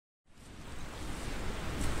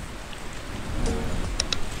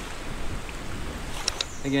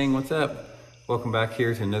Hey gang, what's up? Welcome back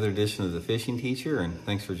here to another edition of The Fishing Teacher, and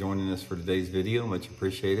thanks for joining us for today's video, much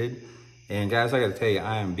appreciated. And guys, I gotta tell you,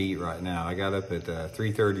 I am beat right now. I got up at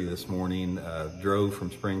 3:30 this morning, drove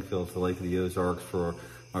from Springfield to Lake of the Ozarks for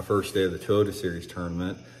my first day of the Toyota Series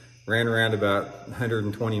tournament. Ran around about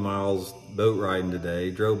 120 miles boat riding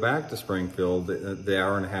today, drove back to Springfield, the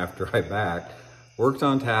hour and a half drive back, worked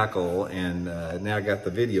on tackle, and now I got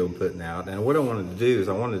the video I'm putting out. And what I wanted to do is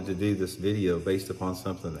I wanted to do this video based upon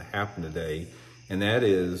something that happened today, and that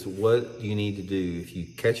is what you need to do if you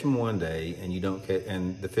catch them one day and you don't catch,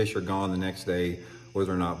 and the fish are gone the next day or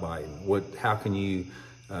they're not biting. How can you,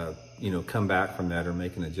 come back from that or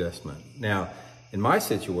make an adjustment? Now, in my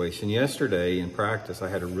situation, yesterday in practice, I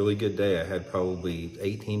had a really good day. I had probably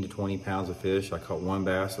 18 to 20 pounds of fish. I caught one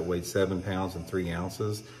bass that weighed 7 pounds and 3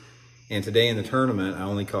 ounces. And today in the tournament, I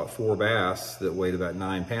only caught 4 bass that weighed about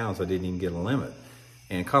 9 pounds. I didn't even get a limit.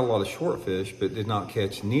 And caught a lot of short fish, but did not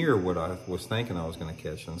catch near what I was thinking I was gonna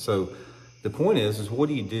catch. And so the point is what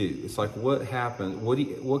do you do? It's like, what happened?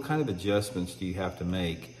 What kind of adjustments do you have to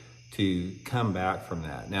make to come back from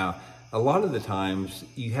that? Now, a lot of the times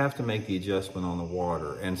you have to make the adjustment on the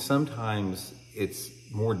water, and sometimes it's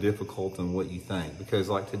more difficult than what you think, because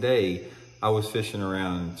like today, I was fishing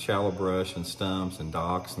around shallow brush and stumps and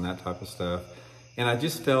docks and that type of stuff. And I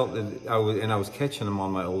just felt that I was catching them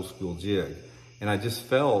on my old school jig. And I just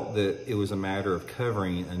felt that it was a matter of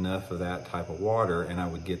covering enough of that type of water and I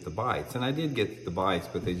would get the bites. And I did get the bites,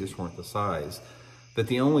 but they just weren't the size. But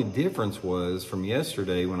the only difference was from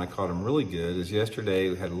yesterday when I caught them really good is yesterday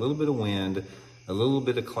we had a little bit of wind, a little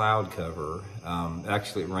bit of cloud cover.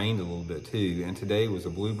 Actually, it rained a little bit too. And today was a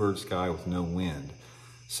bluebird sky with no wind.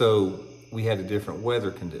 So we had a different weather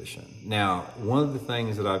condition. Now, one of the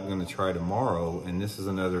things that I'm gonna try tomorrow, and this is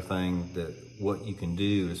another thing that what you can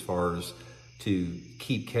do as far as to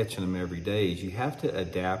keep catching them every day, is you have to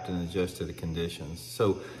adapt and adjust to the conditions.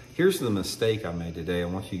 So here's the mistake I made today I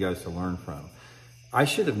want you guys to learn from. I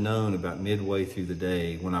should have known about midway through the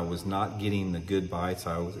day when I was not getting the good bites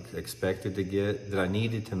I was expected to get that I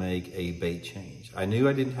needed to make a bait change. I knew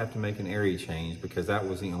I didn't have to make an area change because that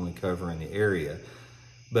was the only cover in the area.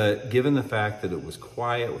 But given the fact that it was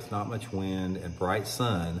quiet with not much wind and bright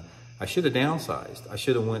sun, I should have downsized. I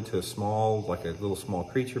should have went to like a little small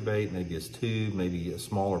creature bait, maybe a tube, maybe a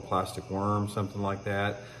smaller plastic worm, something like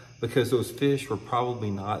that, because those fish were probably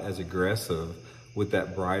not as aggressive with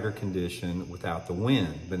that brighter condition without the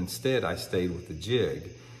wind. But instead, I stayed with the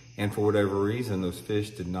jig. And for whatever reason, those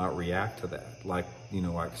fish did not react to that like,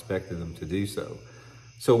 I expected them to do so.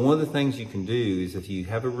 So one of the things you can do is if you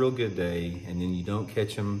have a real good day and then you don't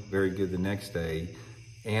catch them very good the next day,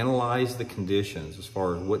 analyze the conditions as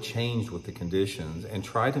far as what changed with the conditions and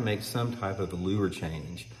try to make some type of a lure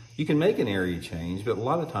change. You can make an area change, but a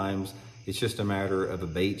lot of times it's just a matter of a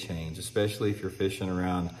bait change, especially if you're fishing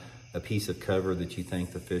around a piece of cover that you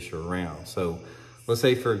think the fish are around. So let's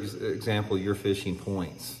say, for example, you're fishing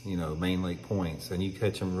points, main lake points, and you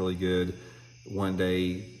catch them really good one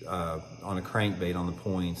day on a crankbait on the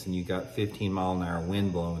points, and you got 15-mile-an-hour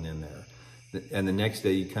wind blowing in there. And the next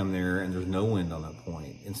day you come there and there's no wind on that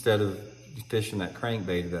point. Instead of fishing that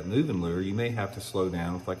crankbait or that moving lure, you may have to slow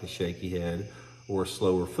down with like a shaky head or a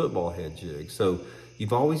slower football head jig. So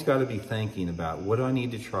you've always got to be thinking about, what do I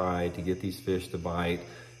need to try to get these fish to bite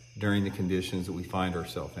during the conditions that we find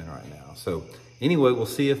ourselves in right now? So anyway, we'll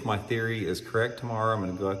see if my theory is correct tomorrow. I'm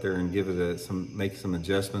gonna go out there and give it make some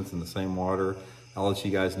adjustments in the same water. I'll let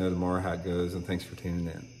you guys know tomorrow how it goes, and thanks for tuning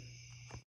in.